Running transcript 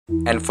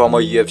and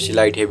former UFC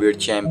light heavyweight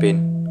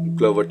champion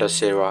Glover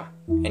Teixeira,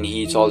 and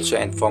he is also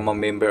a former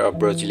member of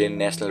Brazilian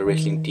national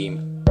wrestling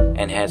team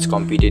and has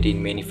competed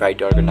in many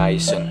fight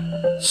organizations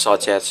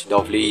such as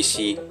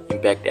WEC,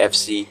 Impact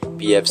FC,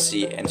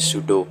 PFC and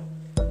Sudo.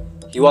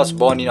 He was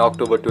born in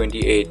October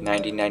 28,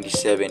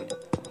 1997.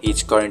 He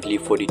is currently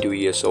 42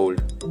 years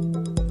old.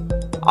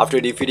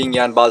 After defeating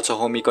Jan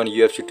Balsahomik on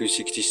UFC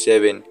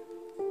 267,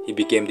 he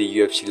became the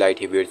UFC light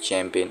heavyweight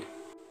champion.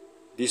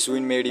 This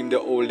win made him the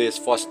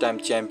oldest first-time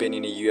champion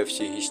in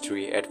UFC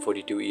history at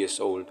 42 years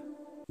old.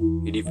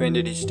 He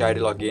defended his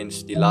title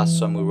against the last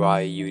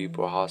samurai Jiri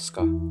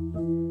Prochazka.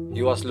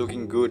 He was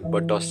looking good,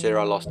 but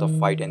Teixeira lost the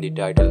fight and the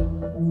title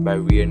by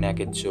rear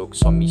naked choke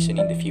submission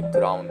in the 5th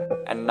round.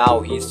 And now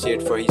he is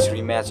set for his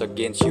rematch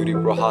against Jiri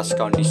Prochazka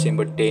on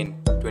December 10,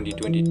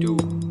 2022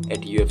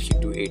 at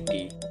UFC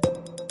 280.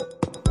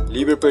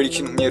 Leave your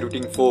prediction here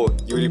rooting for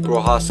Jiri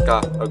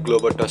Prochazka or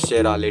Glover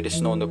Teixeira. Let us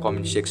know in the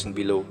comment section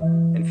below.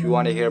 And if you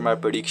want to hear my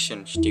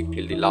prediction, stick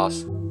till the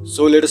last.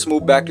 So let us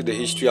move back to the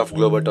history of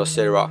Glover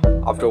Teixeira.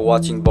 After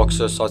watching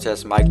boxers such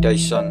as Mike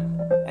Tyson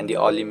and the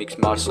early mixed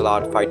martial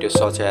art fighters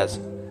such as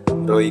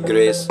Roy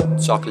Grace,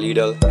 Chuck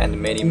Liddell and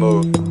many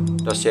more,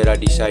 Teixeira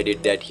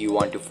decided that he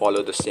wanted to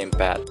follow the same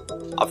path.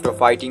 After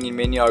fighting in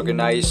many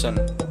organizations,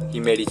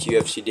 he made his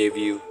UFC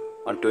debut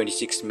on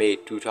 26 May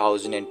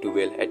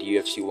 2012 at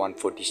UFC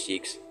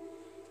 146.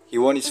 He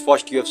won his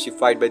first UFC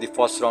fight by the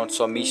first round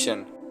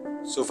submission.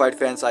 So fight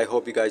fans, I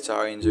hope you guys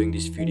are enjoying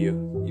this video.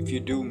 If you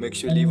do, make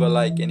sure leave a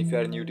like, and if you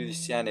are new to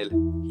this channel,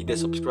 hit the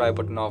subscribe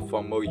button off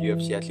for more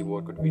UFC athlete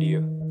workout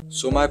video.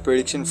 So my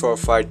prediction for a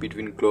fight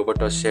between Glover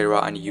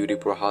Teixeira and Jiri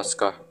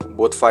Prochazka.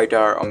 Both fighters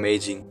are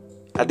amazing.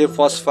 At the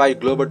first fight,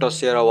 Glover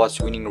Teixeira was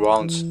winning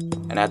rounds,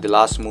 and at the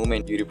last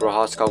moment, Jiri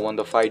Prochazka won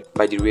the fight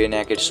by the rear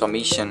naked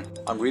submission.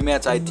 On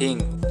rematch, I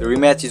think the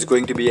rematch is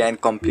going to be an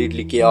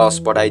completely chaos,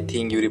 but I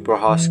think Jiri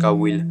Prochazka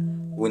will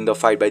win the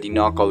fight by the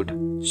knockout.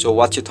 So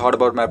what's your thought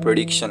about my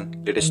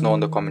prediction? Let us know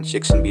in the comment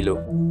section below.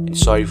 And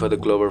sorry for the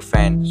Glover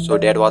fan. So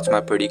that was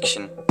my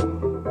prediction.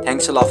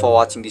 Thanks a lot for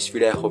watching this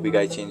video. I hope you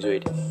guys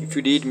enjoyed. If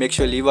you did, make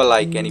sure leave a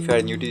like, and if you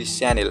are new to this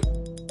channel,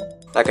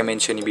 like I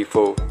mentioned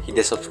before, hit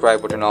the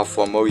subscribe button off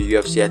for more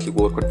UFC athlete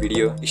workout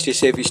video. Stay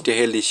safe, stay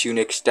healthy. See you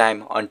next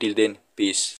time. Until then, peace.